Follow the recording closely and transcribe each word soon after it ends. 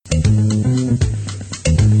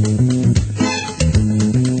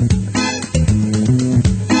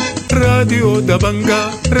راديو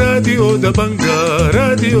دبنقا راديو دبنقا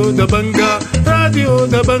راديو دبنقا راديو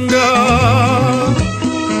دبنقا.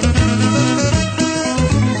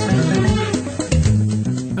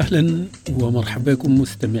 أهلا ومرحبا بكم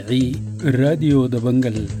مستمعي الراديو دبنقا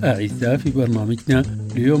الأعزاء في برنامجنا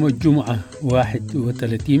ليوم الجمعة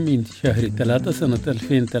 31 من شهر 3 سنة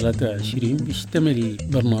 2023. بيشتمل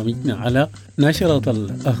برنامجنا على نشرة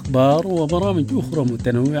الأخبار وبرامج أخرى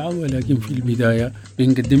متنوعة، ولكن في البداية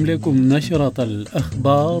بنقدم لكم نشرة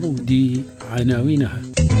الأخبار ودي عناوينها.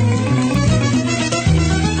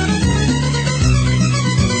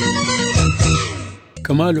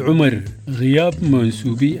 كمال عمر: غياب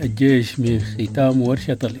منسوبي الجيش من ختام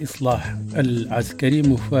ورشة الإصلاح العسكري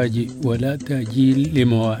مفاجئ ولا تأجيل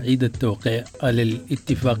لمواعيد التوقيع على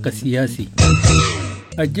الاتفاق السياسي.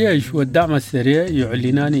 الجيش والدعم السريع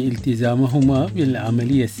يعلنان التزامهما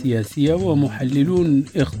بالعملية السياسية، ومحللون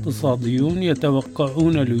اقتصاديون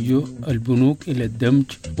يتوقعون لجوء البنوك إلى الدمج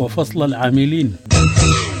وفصل العاملين.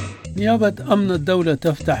 نيابة أمن الدولة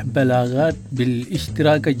تفتح بلاغات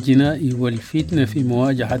بالاشتراك الجنائي والفتنة في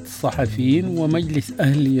مواجهة الصحفيين، ومجلس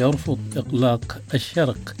أهل يرفض إغلاق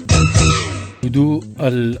الشرق. هدوء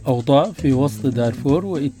الأوضاع في وسط دارفور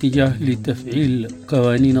واتجاه لتفعيل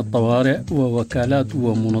قوانين الطوارئ، ووكالات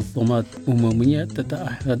ومنظمات أممية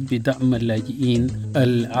تتعهد بدعم اللاجئين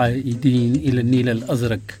العائدين إلى النيل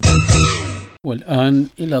الأزرق. والآن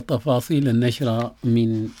إلى تفاصيل النشرة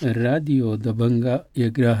من الراديو دبنقا،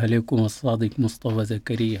 يقراها لكم الصادق مصطفى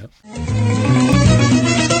زكريا.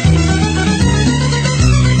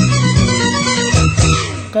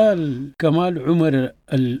 قال كمال عمر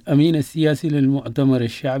الأمين السياسي للمؤتمر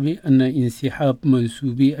الشعبي أن انسحاب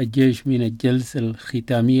منسوبي الجيش من الجلسة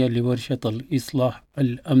الختامية لورشة الإصلاح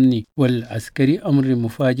الأمني والعسكري أمر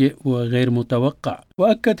مفاجئ وغير متوقع.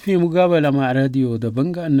 وأكد في مقابلة مع راديو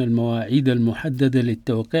دبنقا أن المواعيد المحددة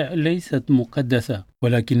للتوقيع ليست مقدسة،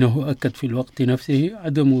 ولكنه أكد في الوقت نفسه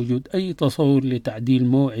عدم وجود أي تصور لتعديل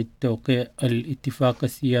موعد توقيع الاتفاق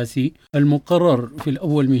السياسي المقرر في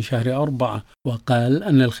الأول من شهر 4. وقال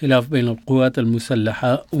أن الخلاف بين القوات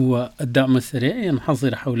المسلحة والدعم السريع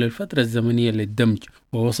ينحصر حول الفترة الزمنية للدمج،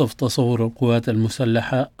 ووصف تصور القوات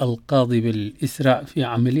المسلحة القاضي بالإسراع في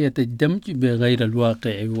عملية الدمج بغير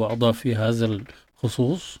الواقع. وأضاف في هذا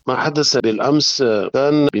خصوص: ما حدث بالأمس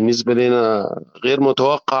كان بالنسبة لنا غير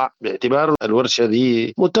متوقع، باعتبار الورشة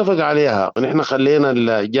دي متفق عليها، ونحن خلينا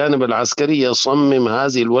الجانب العسكري يصمم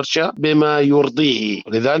هذه الورشة بما يرضيه،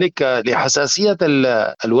 لذلك لحساسية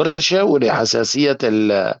الورشة ولحساسية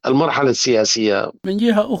المرحلة السياسية. من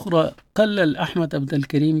جهة أخرى قلل أحمد عبد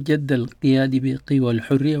الكريم جد القيادي بقوى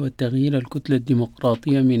الحرية والتغيير الكتلة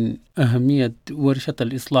الديمقراطية من أهمية ورشة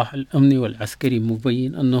الإصلاح الأمني والعسكري،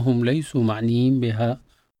 مبين أنهم ليسوا معنيين بها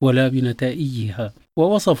ولا بنتائجها.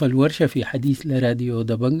 ووصف الورشة في حديث لراديو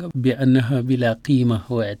دبنقا بأنها بلا قيمة،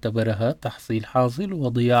 واعتبرها تحصيل حاصل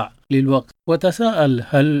وضياع للوقت. وتساءل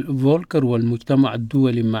هل فولكر والمجتمع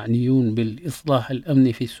الدولي معنيون بالإصلاح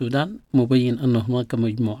الأمني في السودان، مبين أن هناك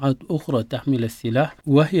مجموعات أخرى تحمل السلاح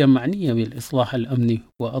وهي معنية بالإصلاح الأمني.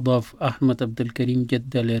 وأضاف أحمد عبد الكريم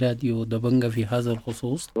جد لراديو دبنقا في هذا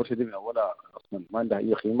الخصوص: الورشة دي من أولها أصلا ما عندها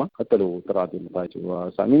أي قيمة حتى لو طلعت النتائج،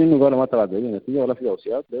 وسامين إنه قالوا ما طلعت أي نتيجة ولا في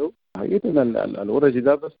أوصيات له. حقيقة إن الورشة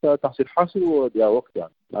ده بس تحصيل حاصل وضياع وقت،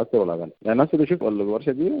 يعني لا أكثر ولا أقل. يعني الناس اللي يشوف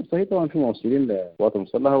الورشة دي صحيح طبعا في موصلين للقوات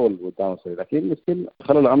المسلحة والدعم السريع، لكن مثل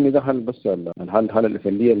الخلل الأمني ده هل بس الحالة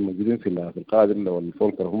الفنية الموجودين في القائد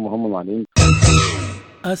والفولكر هم معنيين.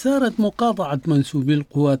 أثارت مقاطعة منسوبي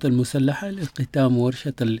القوات المسلحة لاختتام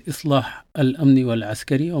ورشة الإصلاح الأمني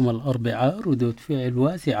والعسكري يوم الأربعاء ردود فعل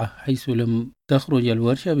واسعة، حيث لم تخرج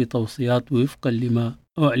الورشة بتوصيات وفقا لما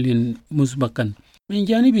أعلن مسبقا. من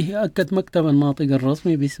جانبه أكد مكتب الناطق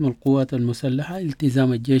الرسمي باسم القوات المسلحة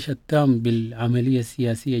التزام الجيش التام بالعملية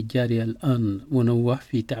السياسية الجارية الآن، ونوه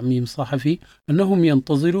في تعميم صحفي أنهم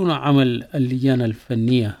ينتظرون عمل اللجان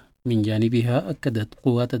الفنية. من جانبها أكدت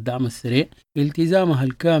قوات الدعم السريع التزامها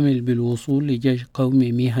الكامل بالوصول لجيش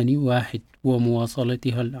قومي مهني واحد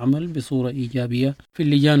ومواصلتها العمل بصورة إيجابية في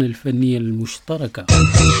اللجان الفنية المشتركة.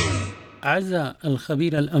 عزى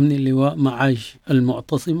الخبير الأمني اللواء معاش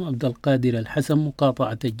المعتصم عبد القادر الحسن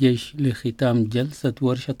مقاطعة الجيش لختام جلسة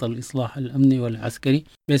ورشة الإصلاح الأمني والعسكري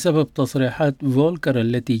بسبب تصريحات فولكر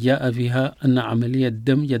التي جاء فيها أن عملية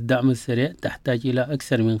دمج الدعم السريع تحتاج إلى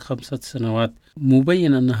أكثر من 5 سنوات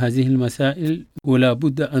مبين أن هذه المسائل ولا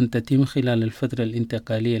بد أن تتم خلال الفترة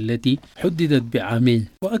الانتقالية التي حددت بعامين.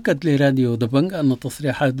 وأكد لراديو دبنقا أن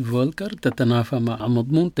تصريحات فولكر تتنافى مع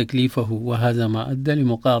مضمون تكليفه، وهذا ما أدى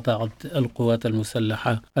لمقاطعة القوات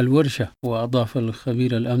المسلحة الورشة. وأضاف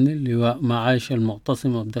الخبير الأمني اللواء معاش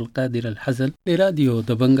المعتصم عبد القادر الحسن لراديو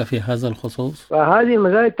دبنقا في هذا الخصوص: فهذه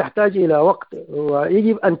المسائل تحتاج إلى وقت،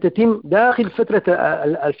 ويجب أن تتم داخل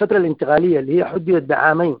الفترة الانتقالية اللي هي حددت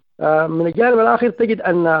بعامين. من الجانب الآخر تجد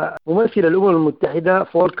أن ممثل الأمم المتحدة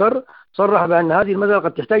فولكر صرح بأن هذه المسألة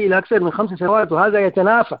قد تحتاج إلى أكثر من 5 سنوات، وهذا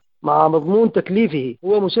يتنافى مع مضمون تكليفه.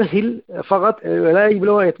 هو مسهل فقط، ولا يجب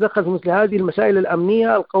له أن يتدخل في مثل هذه المسائل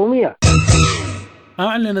الأمنية القومية.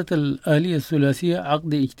 أعلنت الآلية الثلاثية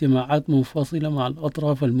عقد اجتماعات منفصلة مع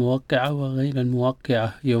الأطراف الموقعة وغير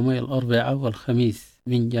الموقعة يومي الأربعاء والخميس.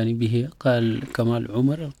 من جانبه قال كمال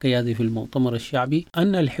عمر القيادي في المؤتمر الشعبي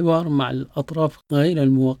أن الحوار مع الأطراف غير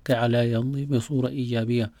الموقعة لا يمضي بصورة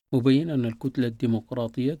إيجابية، مبين أن الكتلة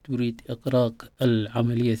الديمقراطية تريد إغراق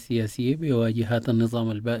العملية السياسية بواجهات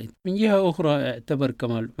النظام البائد. من جهة أخرى اعتبر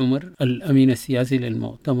كمال عمر الأمين السياسي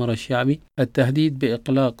للمؤتمر الشعبي التهديد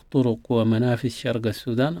بإغلاق طرق ومنافذ شرق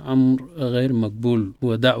السودان أمر غير مقبول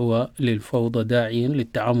ودعوة للفوضى، داعيا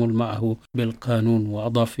للتعامل معه بالقانون.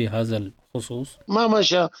 وأضاف في هذا خصوص: ما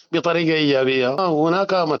مشى بطريقة إيجابية.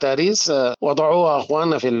 هناك متاريس وضعوها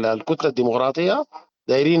أخواننا في الكتلة الديمقراطية،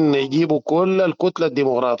 دايرين يجيبوا كل الكتلة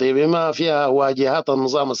الديمقراطية بما فيها واجهات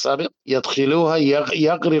النظام السابق، يدخلوها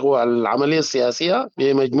يغرقوا العملية السياسية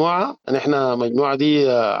بمجموعة. نحن مجموعة دي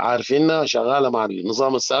عارفينها شغالة مع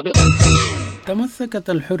النظام السابق. تمسكت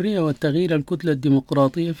الحرية والتغيير الكتلة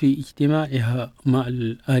الديمقراطية في اجتماعها مع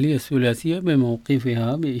الآلية الثلاثية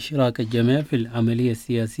بموقفها بإشراك الجميع في العملية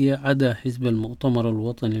السياسية عدا حزب المؤتمر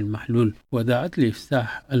الوطني المحلول، ودعت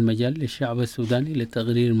لإفساح المجال للشعب السوداني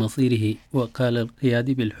لتغيير مصيره. وقال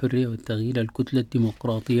القيادي بالحرية والتغيير الكتلة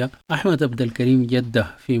الديمقراطية أحمد عبد الكريم جدة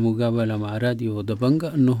في مقابلة مع راديو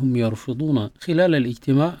دبنقا أنهم يرفضون خلال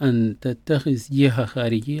الاجتماع أن تتخذ جهة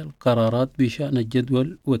خارجية القرارات بشأن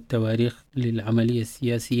الجدول والتواريخ للعملية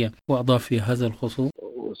السياسية. وأضاف في هذا الخصوص: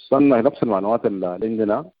 وصلنا نفس المعلومات اللي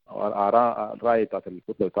عندنا والآراء الرأي بتاعت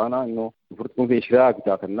الكتلة بتاعنا إنه المفروض يكون في إشراك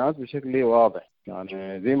بتاعت الناس بشكل واضح.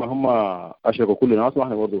 يعني زي ما هم أشركوا كل الناس،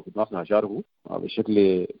 وإحنا برضه الناس نشاركوا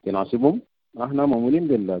بشكل يناسبهم. إحنا مؤمنين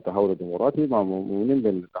بالتحول الديمقراطي، مؤمنين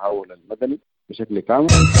بالتحول المدني بشكل كامل.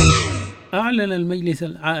 أعلن المجلس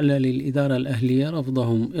الأعلى للإدارة الأهلية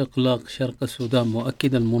رفضهم إغلاق شرق السودان،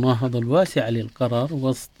 مؤكدا المناهضة الواسعة للقرار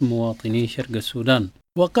وسط مواطني شرق السودان.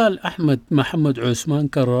 وقال أحمد محمد عثمان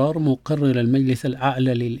كرار مقرر المجلس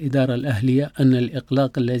الأعلى للإدارة الأهلية أن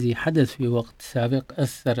الإغلاق الذي حدث في وقت سابق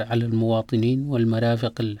أثر على المواطنين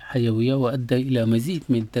والمرافق الحيوية وأدى إلى مزيد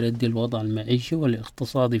من تردي الوضع المعيشي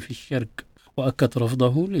والاقتصادي في الشرق. وأكد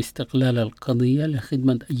رفضه لاستقلال القضية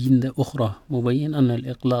لخدمة أجندة أخرى، مبين أن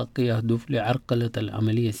الإغلاق يهدف لعرقلة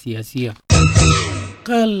العملية السياسية.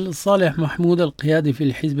 قال صالح محمود القيادي في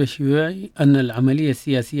الحزب الشيوعي أن العملية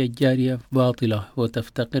السياسية الجارية باطلة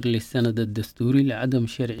وتفتقر للسند الدستوري لعدم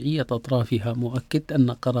شرعية أطرافها، مؤكد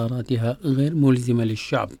أن قراراتها غير ملزمة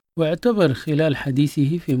للشعب. واعتبر خلال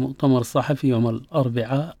حديثه في مؤتمر صحفي يوم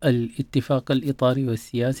الأربعاء الاتفاق الإطاري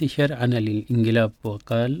والسياسي شرعنة للانقلاب،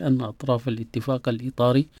 وقال أن أطراف الاتفاق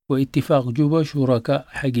الإطاري واتفاق جوبا شركاء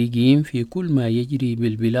حقيقيين في كل ما يجري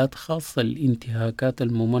بالبلاد، خاصة الانتهاكات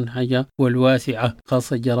الممنهجة والواسعة،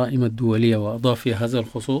 خاصة الجرائم الدولية. وأضاف في هذا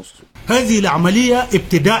الخصوص: هذه العملية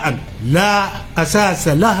ابتداء لا أساس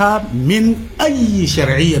لها من أي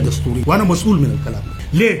شرعية دستورية، وأنا مسؤول من الكلام.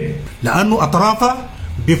 ليه؟ لأنه أطرافها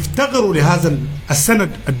بيفتقروا لهذا السند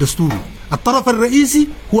الدستوري. الطرف الرئيسي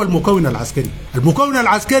هو المكون العسكري، المكون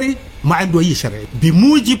العسكري ما عنده أي شرعية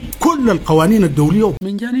بموجب كل القوانين الدولية.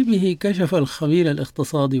 من جانبه كشف الخبير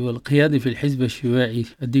الاقتصادي والقيادي في الحزب الشيوعي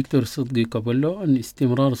الدكتور صدقي قبلو عن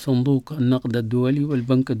استمرار صندوق النقد الدولي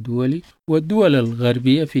والبنك الدولي والدول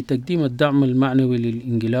الغربية في تقديم الدعم المعنوي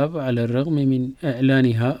للانقلاب على الرغم من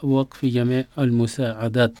إعلانها وقف جميع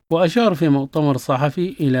المساعدات. وأشار في مؤتمر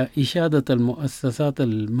صحفي إلى إشادة المؤسسات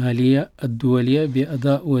المالية الدولية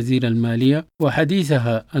بأداء وزير المالية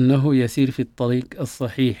وحديثها أنه يسير في الطريق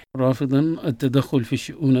الصحيح، رافضا التدخل في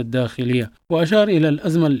الشؤون الداخلية. وأشار إلى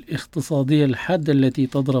الأزمة الاقتصادية الحادة التي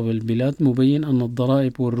تضرب البلاد، مبين أن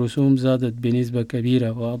الضرائب والرسوم زادت بنسبة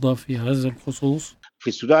كبيرة. وأضاف في هذا الخصوص: في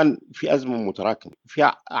السودان في أزمة متراكمة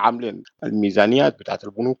فيها عاملين، الميزانيات بتاعت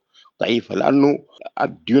البنوك ضعيفة لأنه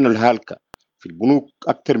الديون الهالكة في البنوك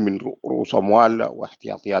أكثر من رؤوس أموال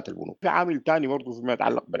واحتياطيات البنوك. في عامل ثاني برضه فيما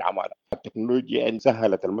يتعلق بالعمالة، التكنولوجيا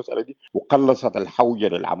سهلت المسألة دي وقلصت الحوجة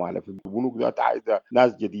للعمالة في البنوك، ذات عايزة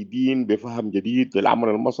ناس جديدين بفهم جديد للعمل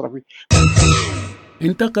المصرفي.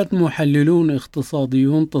 انتقد محللون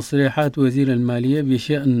اقتصاديون تصريحات وزير المالية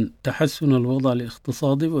بشأن تحسن الوضع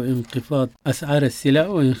الاقتصادي وانخفاض أسعار السلع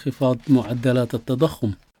وانخفاض معدلات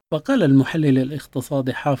التضخم. وقال المحلل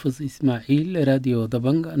الاقتصادي حافظ إسماعيل لراديو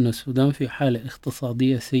دبنقا أن السودان في حالة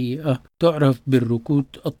اقتصادية سيئة تعرف بالركود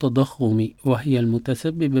التضخمي، وهي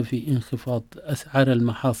المتسببة في انخفاض أسعار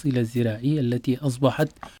المحاصيل الزراعية التي أصبحت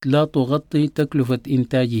لا تغطي تكلفة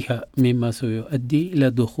إنتاجها، مما سيؤدي إلى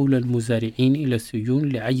دخول المزارعين إلى السجون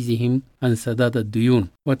لعجزهم عن سداد الديون.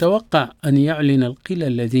 وتوقع أن يعلن القلة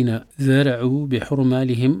الذين زرعوا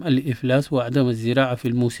بحرمالهم الإفلاس وعدم الزراعة في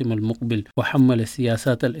الموسم المقبل، وحمل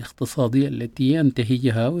السياسات الاقتصادية التي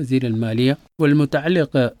ينتهجها وزير المالية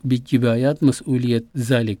والمتعلقة بالجبايات مسؤولية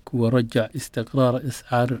ذلك، ورجع استقرار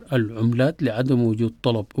أسعار العملات لعدم وجود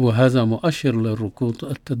طلب، وهذا مؤشر للركود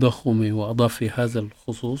التضخمي. وأضاف في هذا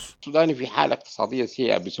الخصوص: السودان في حالة اقتصادية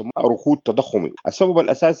سيئة بيسموها ركود تضخمي. السبب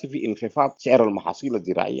الأساسي في انخفاض سعر المحاصيل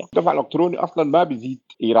الزراعية. الدفع الإلكتروني أصلا ما بيزيد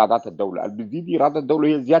إيرادات الدولة، اللي بيزيد إيرادات الدولة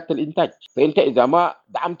هي زيادة الإنتاج. فأنت إذا ما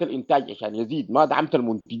دعمت الإنتاج عشان يزيد، ما دعمت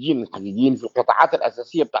المنتجين الحقيقيين في القطاعات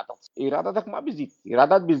الأساسية بتاعتك، إيراداتك ما بيزيد،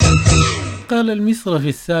 إيرادات بيزيد. قال المصرفي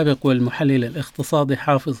السابق والمحلل الاقتصادي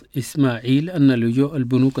حافظ إسماعيل أن لجوء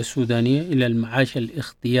البنوك السودانية إلى المعاش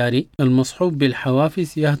الاختياري المصحوب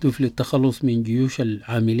بالحوافز يهدف للتخلص من جيوش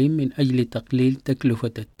العاملين من أجل تقليل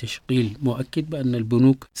تكلفة التشغيل، مؤكد بأن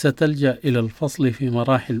البنوك ستلجأ إلى الفصل في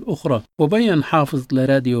مراحل أخرى. وبين حافظ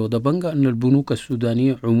لراديو دبنقا أن البنوك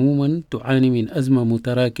السودانية عموما تعاني من أزمة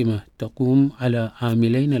متراكمة تقوم على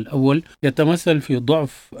عاملين: الأول يتمثل في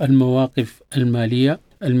ضعف المواقف المالية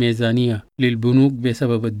الميزانية للبنوك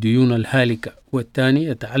بسبب الديون الهالكة، والثاني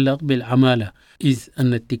يتعلق بالعمالة، إذ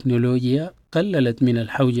أن التكنولوجيا قللت من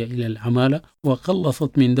الحوجة إلى العمالة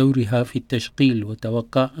وقلصت من دورها في التشغيل.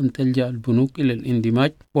 وتوقع أن تلجأ البنوك إلى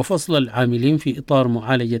الاندماج وفصل العاملين في إطار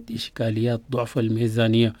معالجة إشكاليات ضعف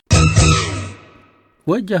الميزانية.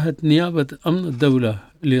 وجهت نيابة أمن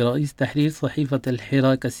الدولة لرئيس تحرير صحيفة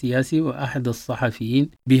الحراك السياسي وأحد الصحفيين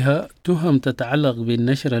بها تهم تتعلق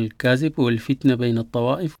بالنشر الكاذب والفتنة بين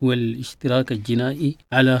الطوائف والاشتراك الجنائي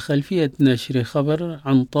على خلفية نشر خبر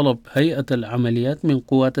عن طلب هيئة العمليات من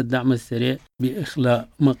قوات الدعم السريع بإخلاء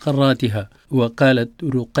مقراتها. وقالت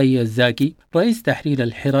رقية الزاكي رئيس تحرير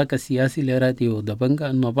الحراك السياسي لراديو دبنقا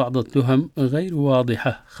أن بعض التهم غير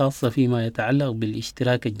واضحة خاصة فيما يتعلق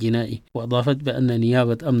بالاشتراك الجنائي، وأضافت بأن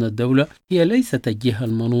نيابة أمن الدولة هي ليست الجهة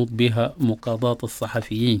المنوط بها مقاضاة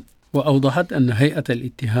الصحفيين. وأوضحت أن هيئة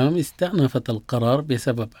الاتهام استأنفت القرار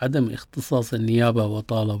بسبب عدم اختصاص النيابة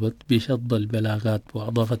وطالبت بشطب البلاغات.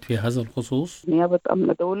 وأضافت في هذا الخصوص: نيابة أمن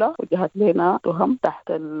الدولة وجهت لنا تهم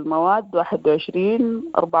تحت المواد 21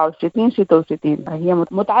 64 66، هي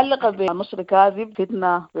متعلقة بنشر كاذب،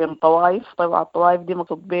 فتنة بين الطوائف. طبعا الطوائف دي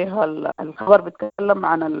مقصود بها الخبر بيتكلم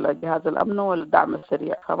عن الجهاز الأمن والدعم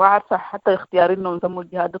السريع، فما عارفة حتى اختيار إنه يسموا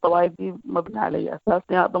الجهاد الطوائف دي مبني على أي أساس.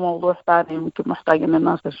 هذا موضوع ثاني يمكن محتاج إن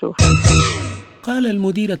الناس تشوف. قال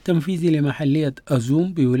المدير التنفيذي لمحلية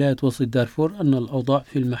أزوم بولاية وسط دارفور أن الأوضاع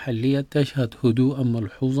في المحلية تشهد هدوءا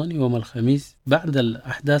ملحوظا يوم الخميس بعد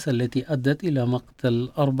الأحداث التي أدت إلى مقتل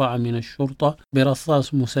 4 من الشرطة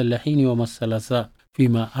برصاص مسلحين يوم الثلاثاء،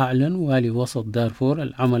 فيما أعلن والي وسط دارفور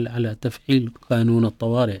العمل على تفعيل قانون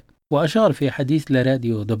الطوارئ. وأشار في حديث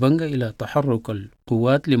لراديو دبنقا إلى تحرك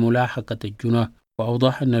القوات لملاحقة الجناه،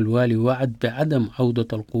 وأوضح أن الوالي وعد بعدم عودة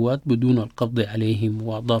القوات بدون القبض عليهم.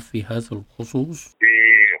 وأضاف في هذا الخصوص: في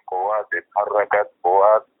قوات اتحركت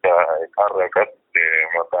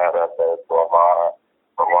لمطاردة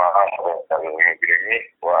ومعاصرة المجرمين،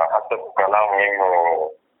 وحسب كلامهم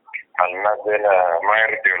الناس ما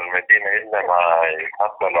يرجعوا المدينة إلا ما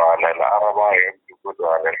يحصلوا على العربة ويقبضوا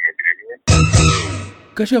على المجرمين.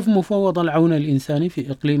 كشف مفوض العون الإنساني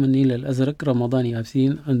في إقليم النيل الأزرق رمضان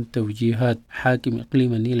ياسين عن توجيهات حاكم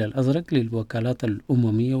إقليم النيل الأزرق للوكالات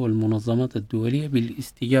الأممية والمنظمات الدولية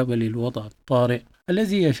بالاستجابة للوضع الطارئ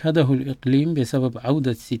الذي يشهده الإقليم بسبب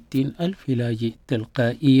عودة 60,000 لاجئ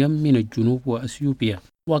تلقائيا من الجنوب وأثيوبيا.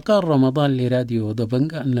 وقال رمضان لراديو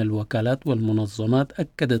دبنقا أن الوكالات والمنظمات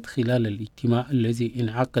أكدت خلال الاجتماع الذي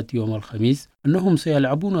انعقد يوم الخميس أنهم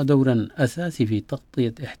سيلعبون دورا أساسي في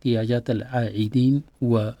تغطية احتياجات العائدين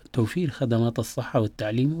وتوفير خدمات الصحة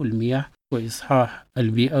والتعليم والمياه وإصحاح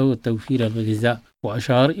البيئة وتوفير الغذاء.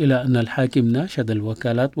 وأشار إلى أن الحاكم ناشد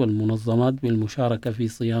الوكالات والمنظمات بالمشاركة في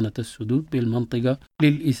صيانة السدود بالمنطقة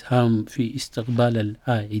للإسهام في استقبال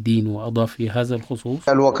العائدين. وأضاف في هذا الخصوص: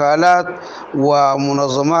 الوكالات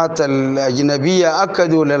ومنظمات الأجنبية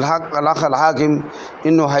أكدوا للأخ الحاكم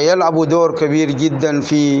أنه هيلعبوا دور كبير جدا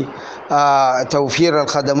في توفير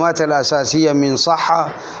الخدمات الأساسية من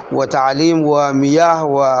صحة وتعليم ومياه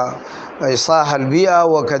إصلاح البيئة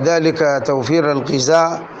وكذلك توفير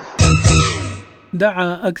الغذاء.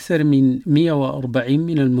 دعا أكثر من 140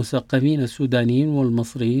 من المثقفين السودانيين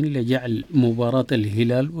والمصريين لجعل مباراة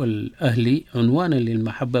الهلال والأهلي عنوانا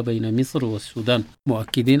للمحبة بين مصر والسودان،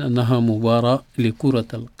 مؤكدين أنها مباراة لكرة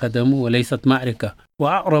القدم وليست معركة.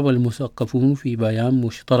 وأعرب المثقفون في بيان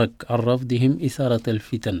مشترك عن رفضهم إثارة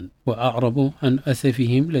الفتن، وأعربوا عن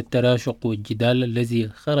أسفهم للتراشق والجدال الذي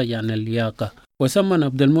خرج عن اللياقة. وسمن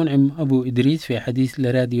عبد المنعم أبو إدريس في حديث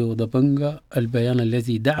لراديو دبنقا البيان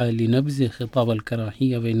الذي دعا لنبذ خطاب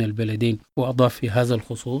الكراهية بين البلدين، وأضاف في هذا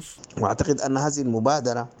الخصوص: وأعتقد أن هذه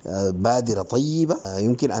المبادرة بادرة طيبة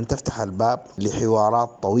يمكن أن تفتح الباب لحوارات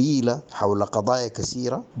طويلة حول قضايا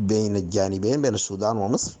كثيرة بين الجانبين، بين السودان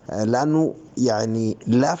ومصر، لأنه يعني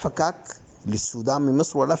لا فكاك للسودان من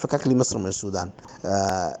مصر ولا فكاك لمصر من السودان،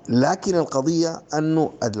 لكن القضية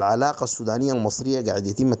أنه العلاقة السودانية المصرية قاعد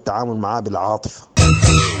يتم التعامل معها بالعاطفة.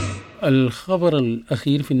 الخبر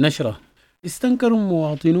الأخير في النشرة: استنكر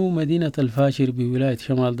مواطنو مدينة الفاشر بولاية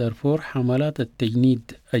شمال دارفور حملات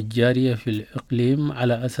التجنيد الجارية في الإقليم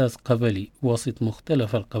على أساس قبلي وسط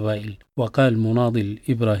مختلف القبائل. وقال مناضل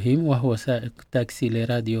إبراهيم وهو سائق تاكسي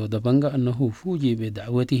لراديو دبنقا أنه فوجئ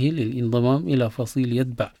بدعوته للانضمام إلى فصيل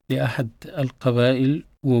يتبع لأحد القبائل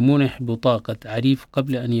ومنح بطاقة عريف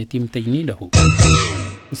قبل أن يتم تجنيده.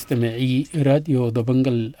 مستمعي راديو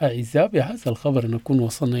دبنقا الأعزاء، بهذا الخبر نكون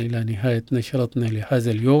وصلنا إلى نهاية نشرتنا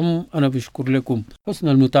لهذا اليوم. أنا بشكر لكم حسن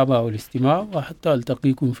المتابعة والاستماع، وحتى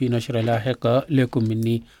ألتقيكم في نشرة لاحقة. لكم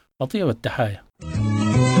مني أطيب التحايا.